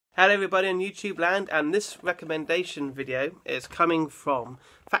Hello everybody on YouTube land, and this recommendation video is coming from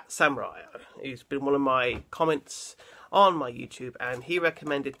PhatSamurai. He's been one of my comments on my YouTube, and he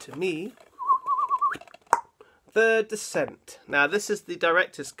recommended to me The Descent. Now this is the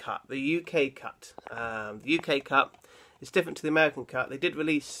director's cut, the UK cut. The UK cut is different to the American cut. They did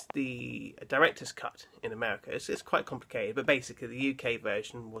release the director's cut in America. It's quite complicated, but basically the UK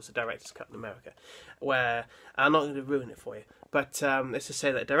version was the director's cut in America, where I'm not going to ruin it for you, but let's just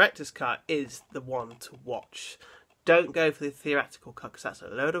say that director's cut is the one to watch. Don't go for the theatrical cut, because that's a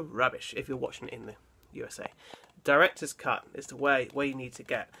load of rubbish if you're watching it in the USA. Director's cut is the way you need to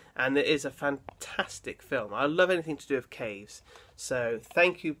get, and it is a fantastic film. I love anything to do with caves, so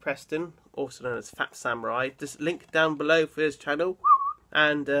thank you Preston, also known as PhatSamurai. Just link down below for his channel,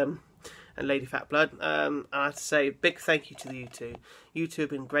 and Lady Fat Blood. I have to say big thank you to the you two. You two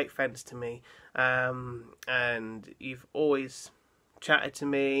have been great friends to me, and you've always chatted to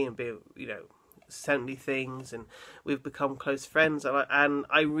me and sent me things, and we've become close friends, and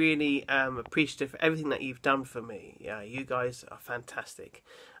I really am appreciative for everything that you've done for me. Yeah, you guys are fantastic.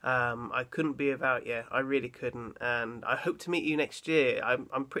 I couldn't be without you. I really couldn't, and I hope to meet you next year.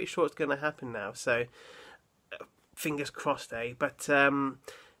 I'm pretty sure it's going to happen now, so fingers crossed, eh? But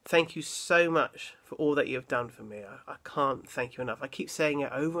thank you so much for all that you've done for me. I can't thank you enough. I keep saying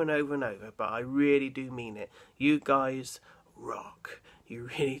it over and over and over, but I really do mean it. You guys rock. You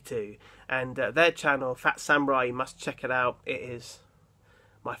really do. And their channel, PhatSamurai, you must check it out. It is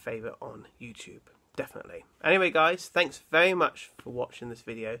my favourite on YouTube. Definitely. Anyway guys, thanks very much for watching this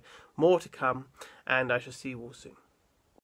video. More to come, and I shall see you all soon.